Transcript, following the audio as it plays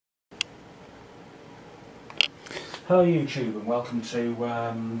Hello YouTube, and welcome to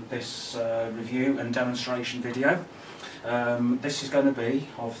this review and demonstration video. This is going to be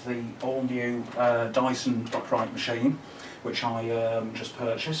of the all-new Dyson upright machine, which I just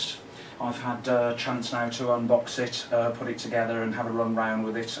purchased. I've had a chance now to unbox it, put it together and have a run round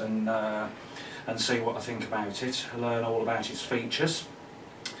with it and see what I think about it, learn all about its features.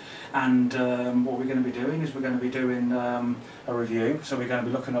 And what we're going to be doing is we're going to be doing a review, so we're going to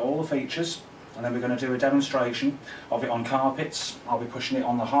be looking at all the features, and then we're going to do a demonstration of it on carpets. I'll be pushing it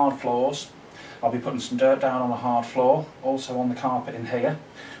on the hard floors. I'll be putting some dirt down on the hard floor, also on the carpet in here.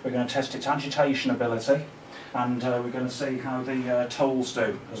 We're going to test its agitation ability, and we're going to see how the tools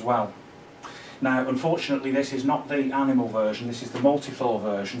do as well. Now, unfortunately, this is not the animal version, this is the multi-floor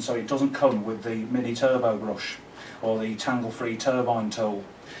version, so it doesn't come with the mini turbo brush or the tangle-free turbine tool.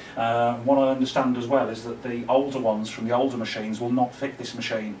 What I understand as well is that the older ones from the older machines will not fit this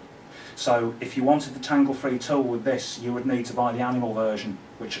machine. So if you wanted the tangle-free tool with this, you would need to buy the animal version,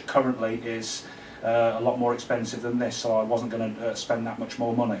 which currently is a lot more expensive than this, so I wasn't going to spend that much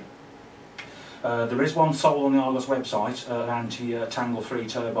more money. There is one sold on the Argos website, an anti-tangle-free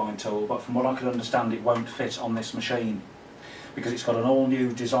turbine tool, but from what I could understand it won't fit on this machine, because it's got an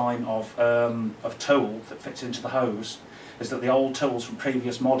all-new design of tool that fits into the hose. Is that the old tools from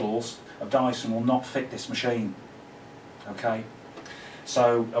previous models of Dyson will not fit this machine. Okay?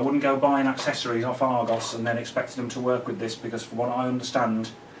 So I wouldn't go buying accessories off Argos and then expecting them to work with this, because from what I understand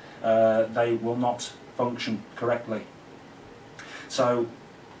they will not function correctly. So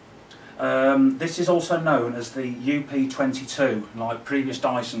this is also known as the UP22, like previous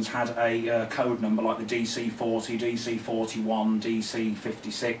Dysons had a code number like the DC40, DC41,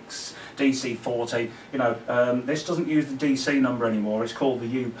 DC56, DC40. You know, this doesn't use the DC number anymore, it's called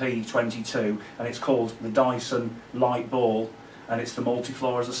the UP22, and it's called the Dyson Light Ball. And it's the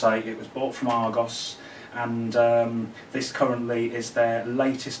multi-floor, as I say. It was bought from Argos, and this currently is their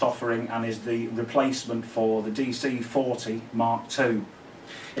latest offering and is the replacement for the DC40 Mark II.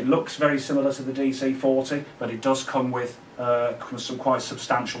 It looks very similar to the DC40, but it does come with some quite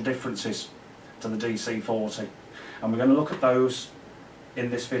substantial differences to the DC40, and we're going to look at those in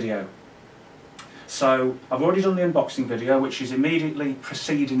this video. So I've already done the unboxing video, which is immediately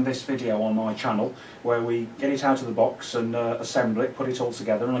preceding this video on my channel, where we get it out of the box and assemble it, put it all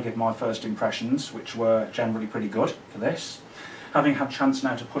together, and I give my first impressions, which were generally pretty good for this. Having had a chance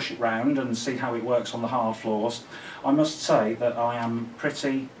now to push it round and see how it works on the hard floors, I must say that I am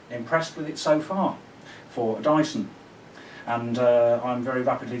pretty impressed with it so far for a Dyson. And I'm very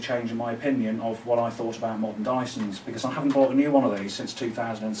rapidly changing my opinion of what I thought about modern Dysons, because I haven't bought a new one of these since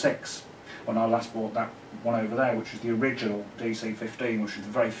 2006. When I last bought that one over there, which was the original DC15, which was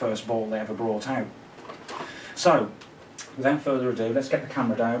the very first ball they ever brought out. So, without further ado, let's get the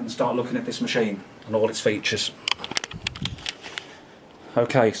camera down and start looking at this machine and all its features.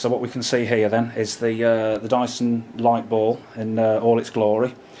 Okay, so what we can see here then is the Dyson Light Ball in all its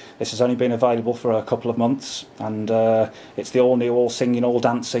glory. This has only been available for a couple of months, and it's the all-new, all-singing,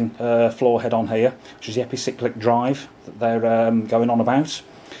 all-dancing floor head on here, which is the epicyclic drive that they're going on about.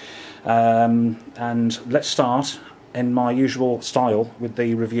 And let's start in my usual style with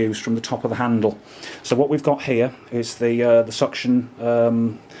the reviews from the top of the handle. So what we've got here is the suction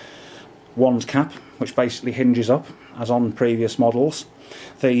wand cap, which basically hinges up as on previous models.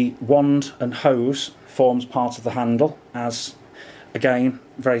 The wand and hose forms part of the handle, as again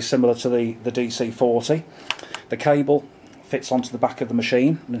very similar to the DC40. The cable fits onto the back of the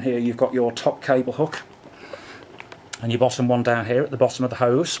machine, and here you've got your top cable hook and your bottom one down here at the bottom of the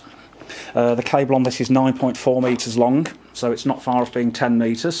hose. The cable on this is 9.4 metres long, so it's not far off being 10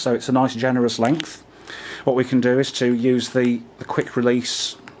 metres, so it's a nice generous length. What we can do is to use the quick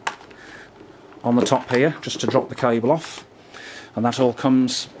release on the top here, just to drop the cable off, and that all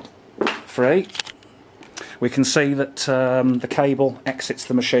comes free. We can see that the cable exits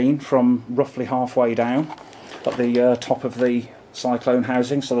the machine from roughly halfway down at the top of the cyclone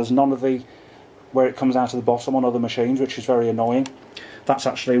housing, so there's none of the where it comes out of the bottom on other machines, which is very annoying. That's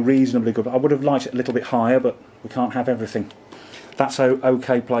actually reasonably good. I would have liked it a little bit higher, but we can't have everything. That's an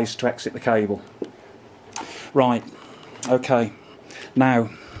okay place to exit the cable. Right, okay.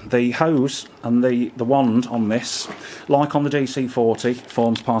 Now, the hose and the wand on this, like on the DC40,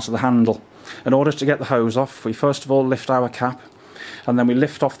 forms part of the handle. In order to get the hose off, we first of all lift our cap, and then we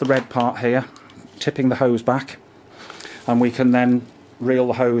lift off the red part here, tipping the hose back, and we can then reel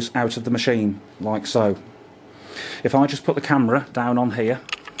the hose out of the machine, like so. If I just put the camera down on here,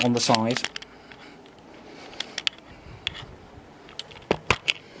 on the side,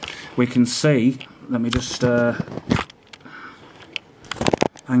 we can see, let me just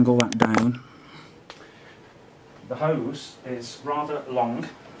angle that down, the hose is rather long.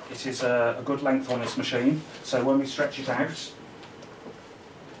 It is a good length on this machine, so when we stretch it out,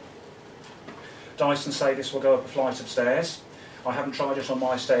 Dyson say this will go up a flight of stairs. I haven't tried it on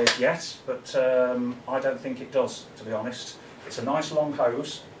my stairs yet, but I don't think it does, to be honest. It's a nice long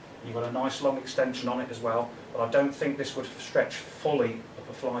hose, you've got a nice long extension on it as well, but I don't think this would stretch fully up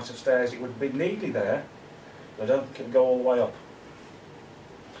a flight of stairs. It would be neatly there, but I don't think it would go all the way up.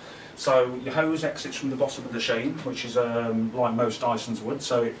 So your hose exits from the bottom of the machine, which is like most Dysons would,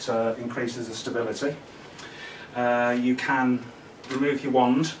 so it increases the stability. You can remove your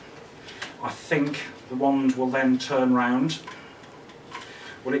wand. I think the wand will then turn round.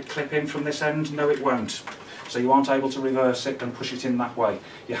 Will it clip in from this end? No, it won't. So you aren't able to reverse it and push it in that way.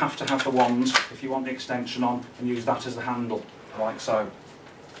 You have to have the wand, if you want the extension on, and use that as the handle, like so.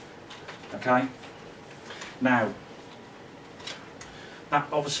 Okay? Now, that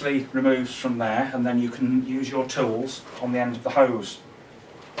obviously removes from there, and then you can use your tools on the end of the hose.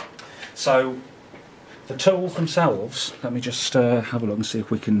 So the tools themselves, let me just have a look and see if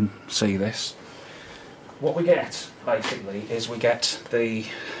we can see this. What we get basically is we get the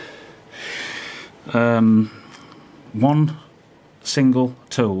one single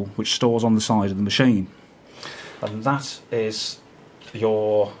tool which stores on the side of the machine, and that is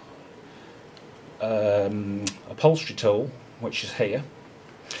your upholstery tool, which is here.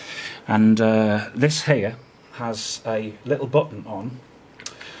 And this here has a little button on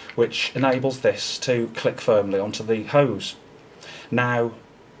which enables this to click firmly onto the hose. Now,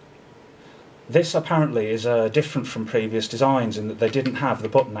 this apparently is different from previous designs in that they didn't have the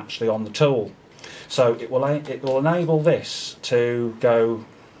button actually on the tool. So it will enable this to go.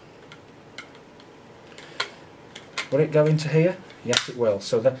 Will it go into here? Yes, it will.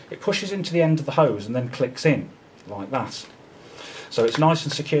 So it pushes into the end of the hose and then clicks in like that. So it's nice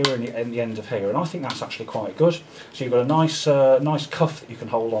and secure in the end of here, and I think that's actually quite good. So you've got a nice cuff that you can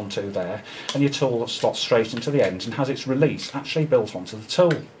hold on to there, and your tool slots straight into the end and has its release actually built onto the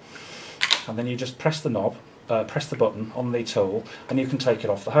tool. And then you just press the knob, press the button on the tool, and you can take it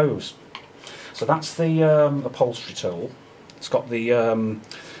off the hose. So that's the upholstery tool. It's got the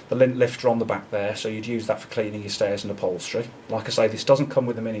lint lifter on the back there, so you'd use that for cleaning your stairs and upholstery. Like I say, this doesn't come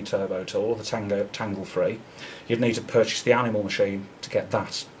with the mini turbo tool or the tangle free. You'd need to purchase the animal machine to get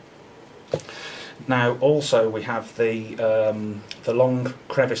that. Now also we have the long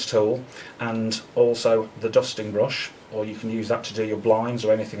crevice tool and also the dusting brush, or you can use that to do your blinds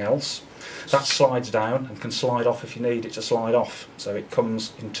or anything else. That slides down and can slide off if you need it to slide off, so it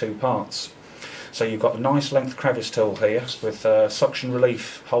comes in two parts. So you've got a nice length crevice tool here with suction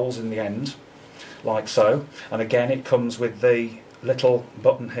relief holes in the end, like so, and again it comes with the little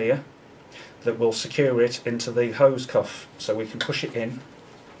button here that will secure it into the hose cuff, so we can push it in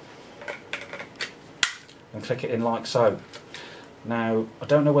and click it in like so. Now I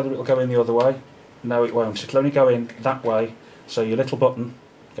don't know whether it will go in the other way. No, it won't. It'll only go in that way, so your little button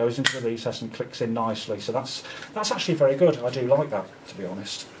goes into the recess and clicks in nicely. So that's actually very good. I do like that, to be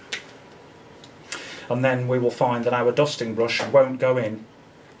honest. And then we will find that our dusting brush won't go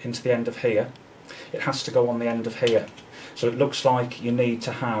into the end of here. It has to go on the end of here. So it looks like you need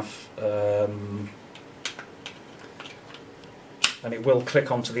to have, and it will click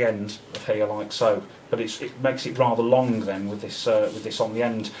onto the end of here like so. But it makes it rather long then with this on the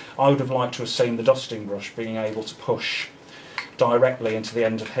end. I would have liked to have seen the dusting brush being able to push directly into the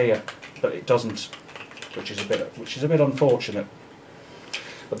end of here, but it doesn't, which is a bit unfortunate.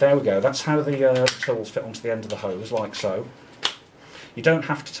 But there we go, that's how the tools fit onto the end of the hose, like so. You don't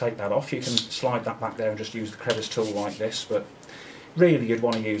have to take that off, you can slide that back there and just use the crevice tool like this, but really you'd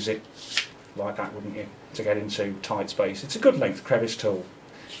want to use it like that, wouldn't you, to get into tight space. It's a good length crevice tool.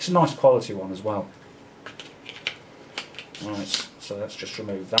 It's a nice quality one as well. Right, so let's just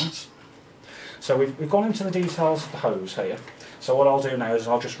remove that. So we've gone into the details of the hose here. So what I'll do now is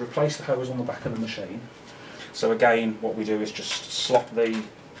I'll just replace the hose on the back of the machine. So again, what we do is just slot the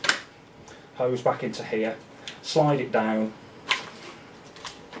hose back into here, slide it down,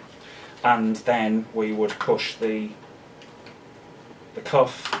 and then we would push the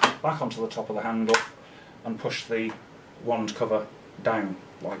cuff back onto the top of the handle and push the wand cover down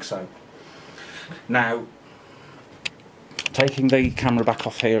like so. Now, taking the camera back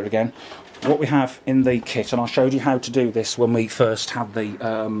off here again, what we have in the kit, and I showed you how to do this when we first had the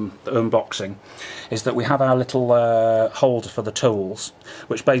unboxing, is that we have our little holder for the tools,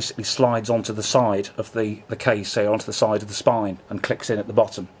 which basically slides onto the side of the case here, onto the side of the spine, and clicks in at the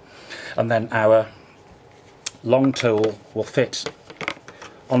bottom. And then our long tool will fit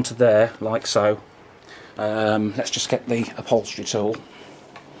onto there, like so. Let's just get the upholstery tool.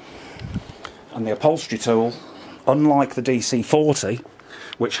 And the upholstery tool unlike the DC40,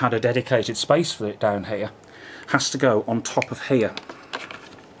 which had a dedicated space for it down here, has to go on top of here,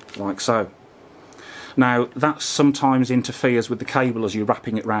 like so. Now that sometimes interferes with the cable as you're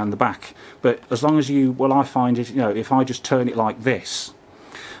wrapping it round the back, but as long as you, well, I find it, you know, if I just turn it like this,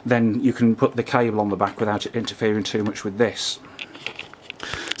 then you can put the cable on the back without it interfering too much with this.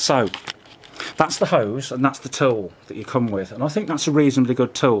 So that's the hose and that's the tool that you come with, and I think that's a reasonably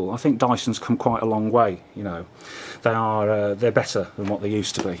good tool. I think Dyson's come quite a long way, you know. They're better than what they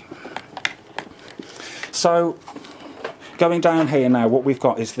used to be. So going down here now, what we've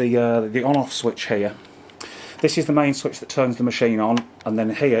got is the on-off switch here. This is the main switch that turns the machine on, and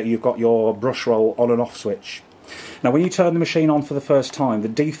then here you've got your brush roll on and off switch. Now when you turn the machine on for the first time, the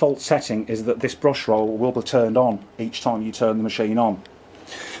default setting is that this brush roll will be turned on each time you turn the machine on.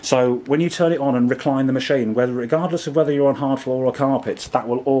 So when you turn it on and recline the machine, regardless of whether you're on hard floor or carpets, that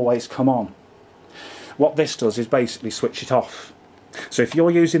will always come on. What this does is basically switch it off. So if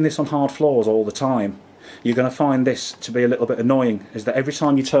you're using this on hard floors all the time, you're going to find this to be a little bit annoying, is that every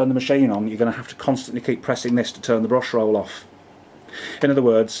time you turn the machine on, you're going to have to constantly keep pressing this to turn the brush roll off. In other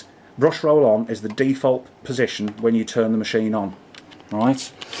words, brush roll on is the default position when you turn the machine on.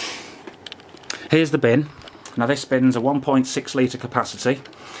 Right? Here's the bin. Now this bin's a 1.6 litre capacity.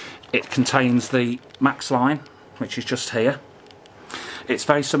 It contains the max line, which is just here. It's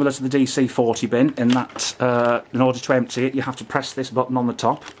very similar to the DC40 bin in that in order to empty it you have to press this button on the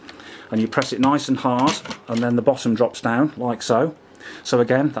top, and you press it nice and hard, and then the bottom drops down like so. So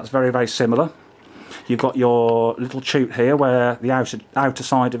again, that's very, very similar. You've got your little chute here where the outer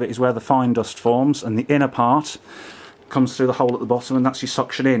side of it is where the fine dust forms, and the inner part comes through the hole at the bottom, and that's your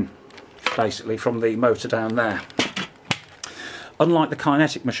suction in, basically, from the motor down there. Unlike the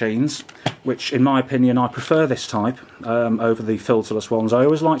kinetic machines, which in my opinion I prefer this type over the filterless ones, I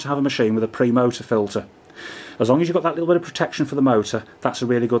always like to have a machine with a pre-motor filter. As long as you've got that little bit of protection for the motor, that's a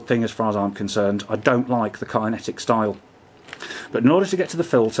really good thing as far as I'm concerned. I don't like the kinetic style. But in order to get to the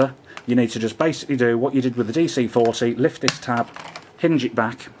filter, you need to just basically do what you did with the DC40, lift this tab, hinge it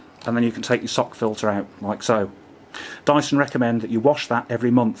back, and then you can take your sock filter out, like so. Dyson recommend that you wash that every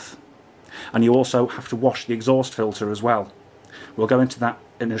month. And you also have to wash the exhaust filter as well. We'll go into that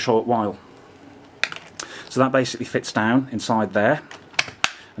in a short while. So that basically fits down inside there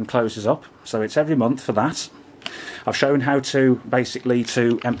and closes up. So it's every month for that. I've shown how to basically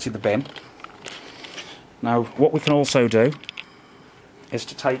empty the bin. Now what we can also do is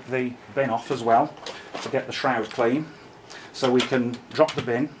to take the bin off as well to get the shroud clean. So we can drop the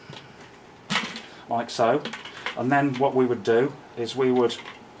bin like so, and then what we would do is we would,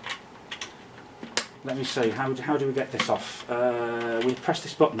 let me see, how do we get this off? We press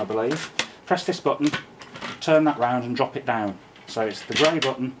this button, I believe. Press this button, turn that round and drop it down. So it's the grey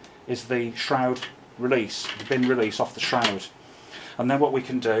button is the shroud release, the bin release off the shroud. And then what we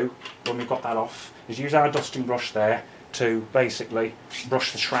can do when we've got that off is use our dusting brush there to basically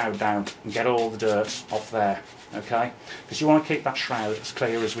brush the shroud down and get all the dirt off there, okay? Because you want to keep that shroud as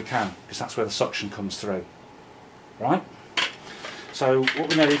clear as we can, because that's where the suction comes through, right? So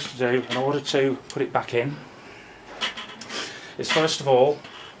what we need to do in order to put it back in is first of all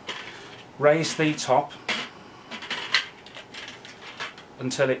raise the top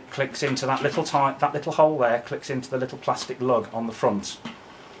until it clicks into that little hole there, clicks into the little plastic lug on the front.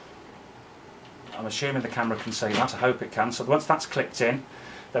 I'm assuming the camera can see that, I hope it can. So once that's clicked in,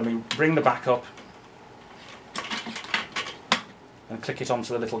 then we bring the back up and click it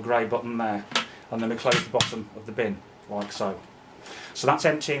onto the little grey button there, and then we close the bottom of the bin, like so. So that's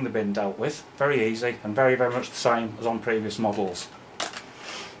emptying the bin dealt with. Very easy and very, very much the same as on previous models.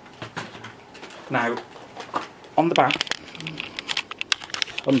 Now, on the back,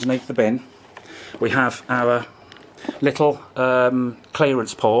 underneath the bin, we have our little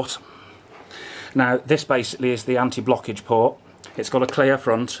clearance port. Now this basically is the anti-blockage port. It's got a clear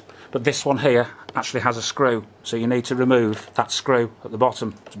front, but this one here actually has a screw, so you need to remove that screw at the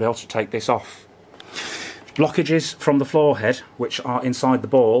bottom to be able to take this off. Blockages from the floor head, which are inside the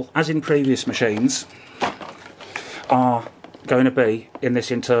ball, as in previous machines, are going to be in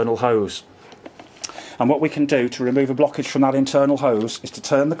this internal hose. And what we can do to remove a blockage from that internal hose is to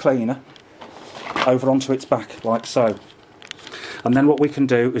turn the cleaner over onto its back, like so. And then what we can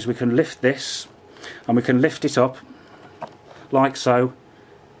do is we can lift this, and we can lift it up, like so,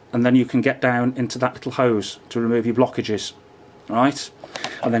 and then you can get down into that little hose to remove your blockages, right?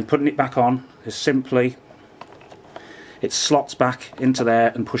 And then putting it back on is simply, it slots back into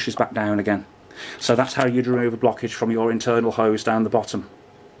there and pushes back down again. So that's how you'd remove a blockage from your internal hose down the bottom.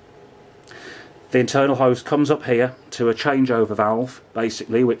 The internal hose comes up here to a changeover valve,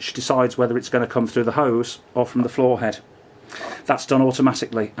 basically, which decides whether it's going to come through the hose or from the floor head. That's done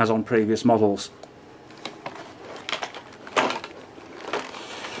automatically, as on previous models.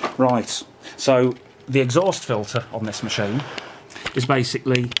 Right, so the exhaust filter on this machine is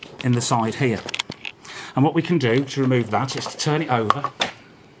basically in the side here. And what we can do to remove that is to turn it over.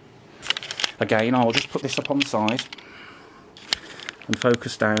 Again, I'll just put this up on the side and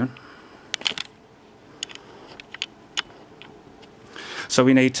focus down. So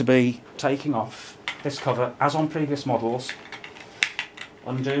we need to be taking off this cover, as on previous models.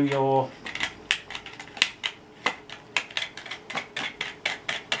 Undo your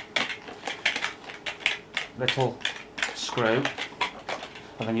little screw,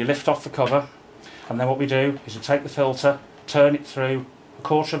 and then you lift off the cover, and then what we do is we take the filter, turn it through a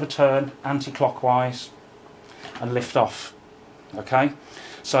quarter of a turn anti-clockwise and lift off. Okay,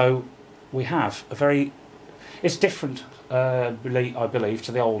 so we have a very, it's different I believe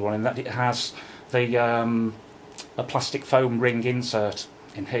to the old one in that it has the a plastic foam ring insert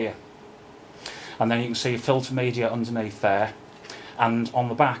in here, and then you can see filter media underneath there, and on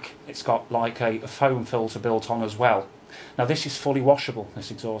the back it's got like a foam filter built on as well. Now this is fully washable,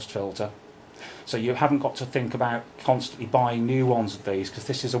 this exhaust filter, so you haven't got to think about constantly buying new ones of these, because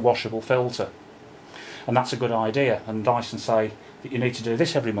this is a washable filter, and that's a good idea. And Dyson say that you need to do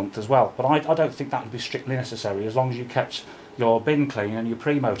this every month as well, but I don't think that would be strictly necessary. As long as you kept your bin clean and your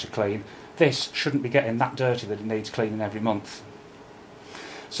pre-motor clean, this shouldn't be getting that dirty that it needs cleaning every month.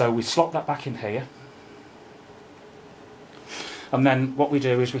 So we slot that back in here, and then what we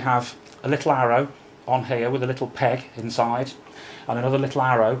do is we have a little arrow on here with a little peg inside, and another little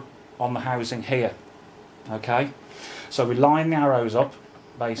arrow on the housing here. Okay, so we line the arrows up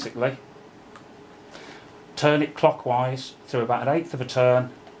basically, turn it clockwise through about 1/8 of a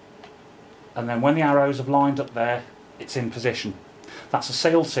turn, and then when the arrows have lined up there, it's in position. That's a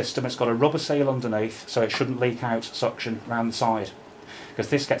sealed system. It's got a rubber seal underneath, so it shouldn't leak out suction around the side, because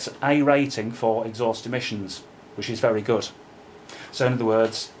this gets an A rating for exhaust emissions, which is very good. So in other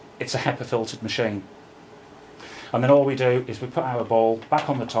words, it's a HEPA filtered machine. And then all we do is we put our ball back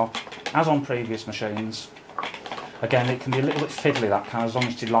on the top, as on previous machines. Again, it can be a little bit fiddly, that kind, as long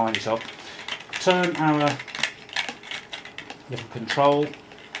as you line it up. Turn our little control,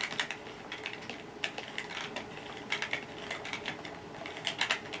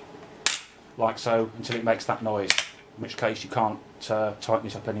 like so, until it makes that noise, in which case you can't tighten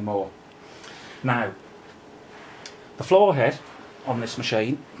it up anymore. Now, the floor head on this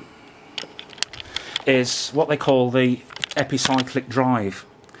machine is what they call the epicyclic drive.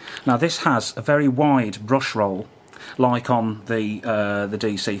 Now this has a very wide brush roll, like on the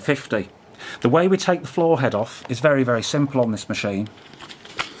DC50. The way we take the floor head off is very, very simple on this machine.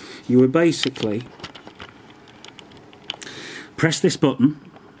 You would basically press this button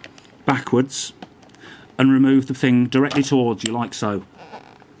backwards and remove the thing directly towards you, like so.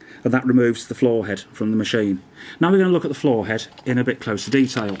 And that removes the floor head from the machine. Now we're going to look at the floor head in a bit closer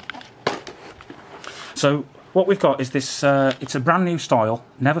detail. So what we've got is this, it's a brand new style,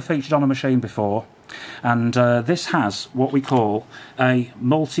 never featured on a machine before, and this has what we call a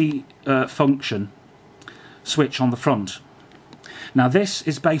multi-function switch on the front. Now this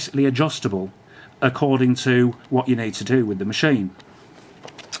is basically adjustable according to what you need to do with the machine.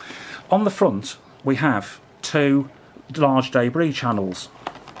 On the front we have two large debris channels.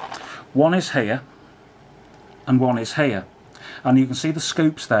 One is here and one is here, and you can see the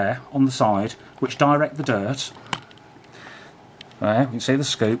scoops there on the side which direct the dirt. There, you can see the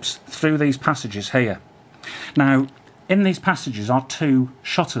scoops through these passages here. Now in these passages are two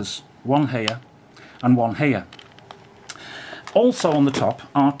shutters, one here and one here. Also on the top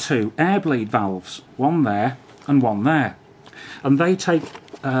are two air bleed valves, one there and one there, and they take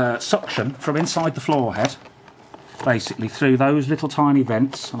suction from inside the floor head basically through those little tiny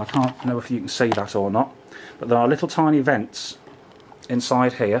vents, and I can't know if you can see that or not, but there are little tiny vents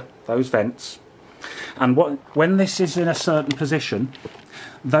inside here, those vents, and when this is in a certain position,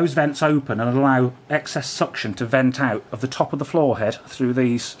 those vents open and allow excess suction to vent out of the top of the floor head through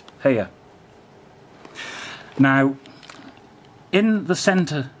these here. Now in the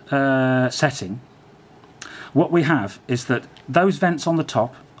centre setting, what we have is that those vents on the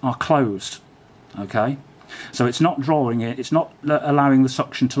top are closed, okay? So it's not drawing it, it's not allowing the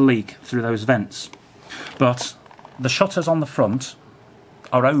suction to leak through those vents. But the shutters on the front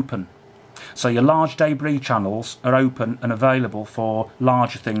are open. So your large debris channels are open and available for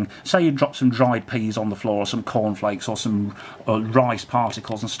larger things. Say you drop some dried peas on the floor, or some cornflakes, or some rice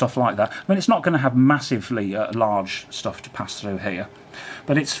particles and stuff like that. I mean, it's not going to have massively large stuff to pass through here,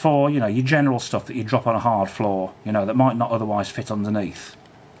 but it's for, you know, your general stuff that you drop on a hard floor, you know, that might not otherwise fit underneath.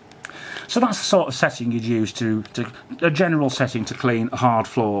 So that's the sort of setting you'd use a general setting to clean a hard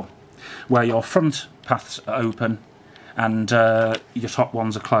floor, where your front paths are open and your top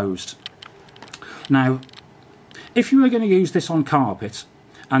ones are closed. Now, if you were going to use this on carpet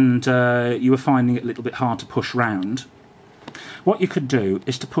and you were finding it a little bit hard to push round, what you could do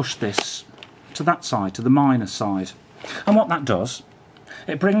is to push this to that side, to the minus side. And what that does,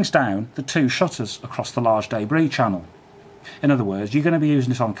 it brings down the two shutters across the large debris channel. In other words, you're going to be using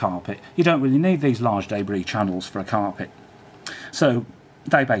this on carpet. You don't really need these large debris channels for a carpet. So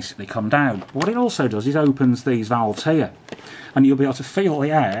they basically come down. What it also does is opens these valves here, and you'll be able to feel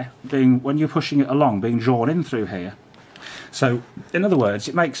the air when you're pushing it along, being drawn in through here. So in other words,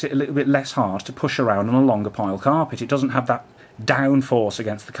 it makes it a little bit less hard to push around on a longer pile carpet. It doesn't have that down force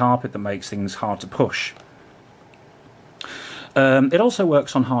against the carpet that makes things hard to push. It also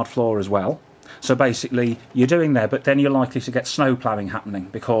works on hard floor as well. So basically you're doing there, but then you're likely to get snow ploughing happening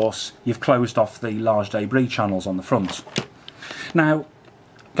because you've closed off the large debris channels on the front. Now,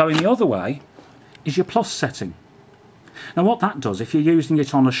 going the other way is your plus setting. Now what that does, if you're using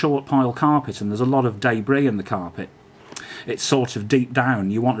it on a short pile carpet and there's a lot of debris in the carpet, it's sort of deep down.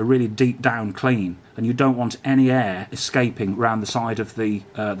 You want a really deep down clean, and you don't want any air escaping around the side of the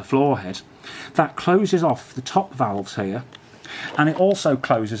floor head. That closes off the top valves here, and it also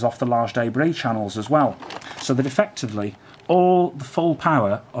closes off the large debris channels as well, so that effectively all the full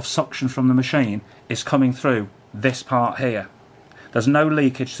power of suction from the machine is coming through this part here. There's no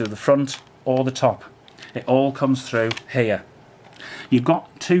leakage through the front or the top. It all comes through here. You've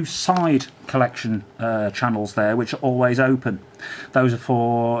got two side collection channels there which are always open. Those are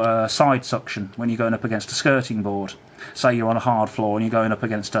for side suction when you're going up against a skirting board. Say you're on a hard floor and you're going up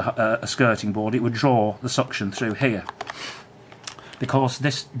against a skirting board, it would draw the suction through here. Because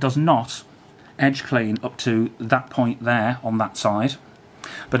this does not edge clean up to that point there on that side,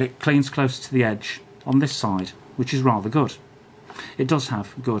 but it cleans closer to the edge on this side, which is rather good. It does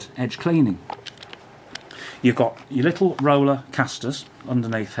have good edge cleaning. You've got your little roller casters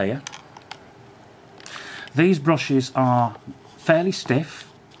underneath here. These brushes are fairly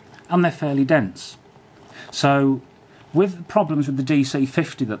stiff and they're fairly dense. So with problems with the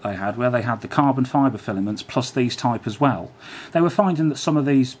DC50 that they had, where they had the carbon fibre filaments plus these type as well, they were finding that some of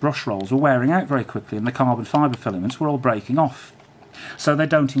these brush rolls were wearing out very quickly and the carbon fibre filaments were all breaking off. So they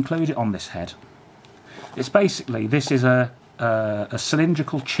don't include it on this head. It's basically, this is a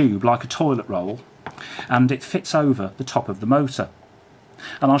cylindrical tube like a toilet roll, and it fits over the top of the motor.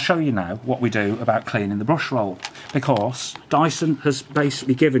 And I'll show you now what we do about cleaning the brush roll, because Dyson has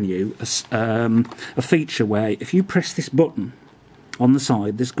basically given you a feature where if you press this button on the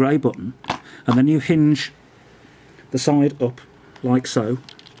side, this grey button, and then you hinge the side up like so,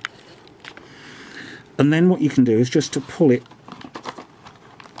 and then what you can do is just to pull it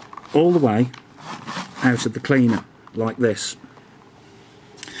all the way out of the cleaner like this,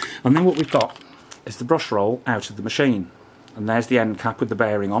 and then what we've got is the brush roll out of the machine. And there's the end cap with the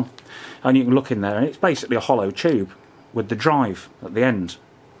bearing on, and you can look in there and it's basically a hollow tube with the drive at the end,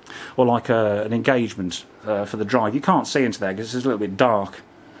 or like an engagement for the drive. You can't see into there because it's a little bit dark,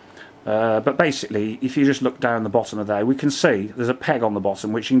 but basically if you just look down the bottom of there, we can see there's a peg on the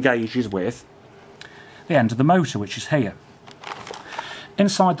bottom which engages with the end of the motor, which is here.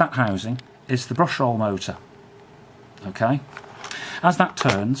 Inside that housing is the brush roll motor. Okay, as that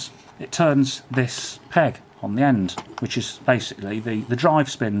turns, it turns this peg on the end, which is basically the drive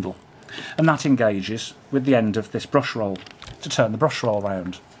spindle, and that engages with the end of this brush roll to turn the brush roll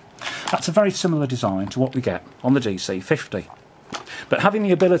round. That's a very similar design to what we get on the DC50, but having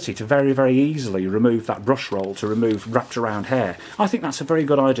the ability to very, very easily remove that brush roll to remove wrapped around hair, I think that's a very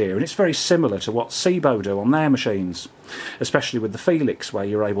good idea, and it's very similar to what Sebo do on their machines, especially with the Felix, where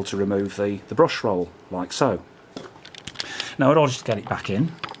you're able to remove the brush roll like so. Now in order to get it back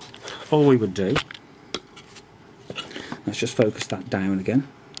in, all we would do, let's just focus that down again,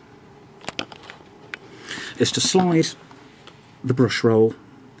 is to slide the brush roll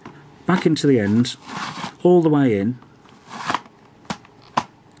back into the end, all the way in,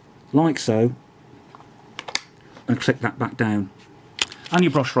 like so, and click that back down. And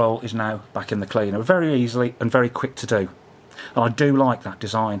your brush roll is now back in the cleaner, very easily and very quick to do. And I do like that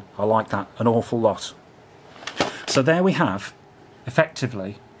design, I like that an awful lot. So there we have,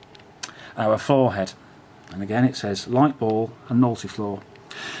 effectively, our floor head. And again it says Light Ball and Multi-Floor.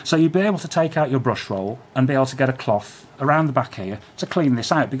 So you'd be able to take out your brush roll and be able to get a cloth around the back here to clean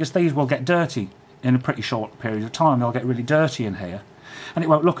this out, because these will get dirty in a pretty short period of time. They'll get really dirty in here and it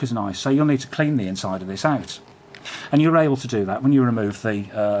won't look as nice, so you'll need to clean the inside of this out. And you're able to do that when you remove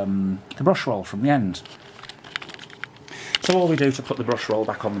the brush roll from the end. So all we do to put the brush roll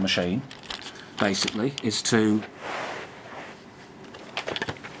back on the machine, basically, is to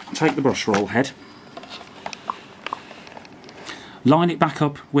take the brush roll head, line it back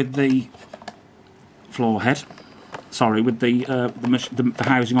up with the floor head, sorry, with the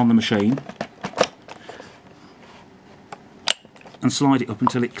housing on the machine, and slide it up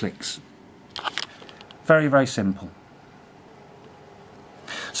until it clicks. Very, very simple.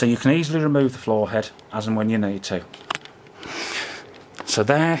 So you can easily remove the floor head as and when you need to. So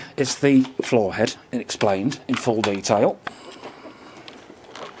there is the floor head explained in full detail.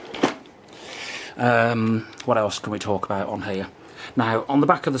 What else can we talk about on here? Now, on the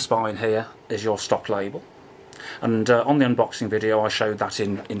back of the spine here is your stock label, and on the unboxing video I showed that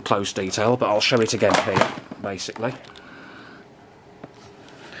in close detail, but I'll show it again here, basically.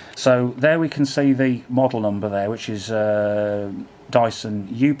 So there we can see the model number there, which is Dyson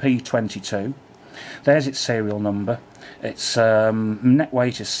UP22. There's its serial number. Its net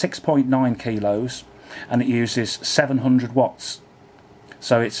weight is 6.9 kilos and it uses 700 watts.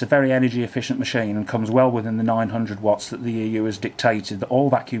 So it's a very energy efficient machine and comes well within the 900 watts that the EU has dictated that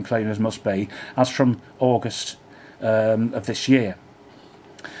all vacuum cleaners must be, as from August of this year.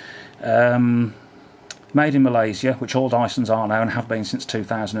 Made in Malaysia, which all Dysons are now and have been since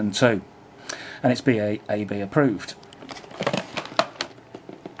 2002, and it's BAB approved.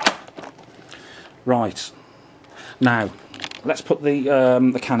 Right, now let's put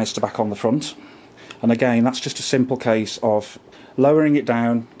the canister back on the front, and again that's just a simple case of lowering it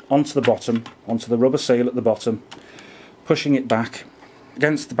down onto the bottom, onto the rubber seal at the bottom, pushing it back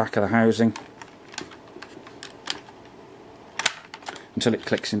against the back of the housing until it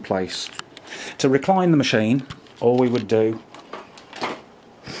clicks in place. To recline the machine, all we would do,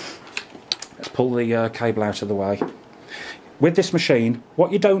 let's pull the cable out of the way. With this machine,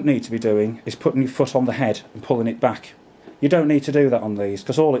 what you don't need to be doing is putting your foot on the head and pulling it back. You don't need to do that on these,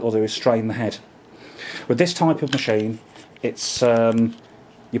 because all it will do is strain the head. With this type of machine, it's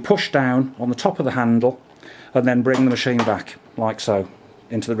you push down on the top of the handle and then bring the machine back, like so,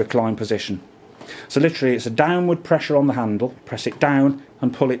 into the recline position. So literally it's a downward pressure on the handle, press it down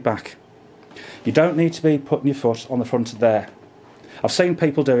and pull it back. You don't need to be putting your foot on the front of there. I've seen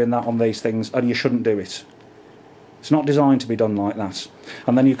people doing that on these things and you shouldn't do it. It's not designed to be done like that.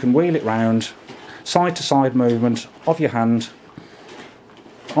 And then you can wheel it round, side to side movement of your hand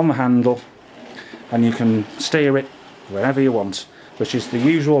on the handle, and you can steer it wherever you want, which is the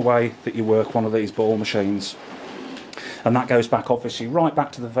usual way that you work one of these ball machines. And that goes back obviously right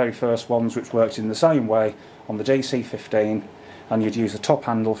back to the very first ones, which worked in the same way on the DC-15, and you'd use the top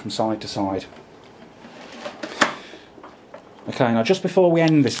handle from side to side. Okay, now just before we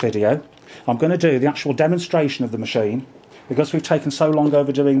end this video, I'm going to do the actual demonstration of the machine. Because we've taken so long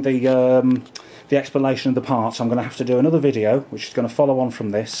over doing the explanation of the parts, I'm going to have to do another video which is going to follow on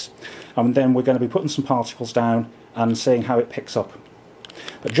from this, and then we're going to be putting some particles down and seeing how it picks up.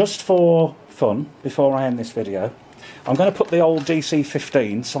 But just for fun, before I end this video, I'm going to put the old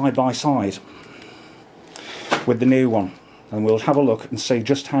DC-15 side by side with the new one, and we'll have a look and see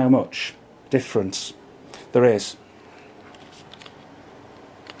just how much difference there is.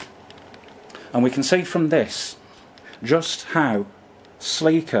 And we can see from this just how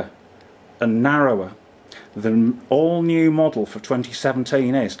sleeker and narrower the all-new model for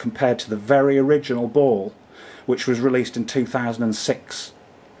 2017 is compared to the very original ball which was released in 2006.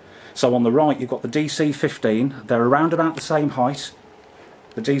 So on the right you've got the DC-15, they're around about the same height.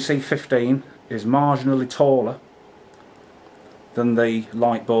 The DC-15 is marginally taller than the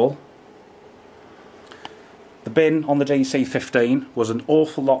light ball. The bin on the DC-15 was an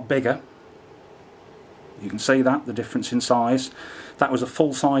awful lot bigger. You can see that, the difference in size. That was a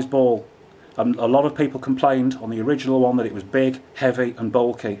full-size ball. A lot of people complained on the original one that it was big, heavy and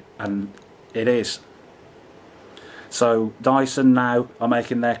bulky, and it is. So Dyson now are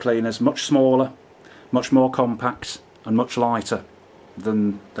making their cleaners much smaller, much more compact and much lighter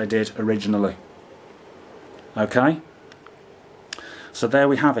than they did originally. Okay, so there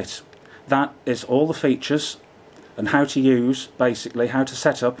we have it. That is all the features and how to use, basically how to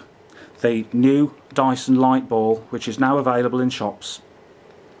set up the new Dyson Light Ball, which is now available in shops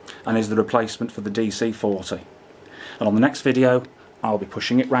and is the replacement for the DC-40. And on the next video I'll be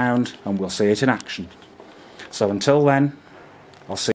pushing it round and we'll see it in action. So until then, I'll see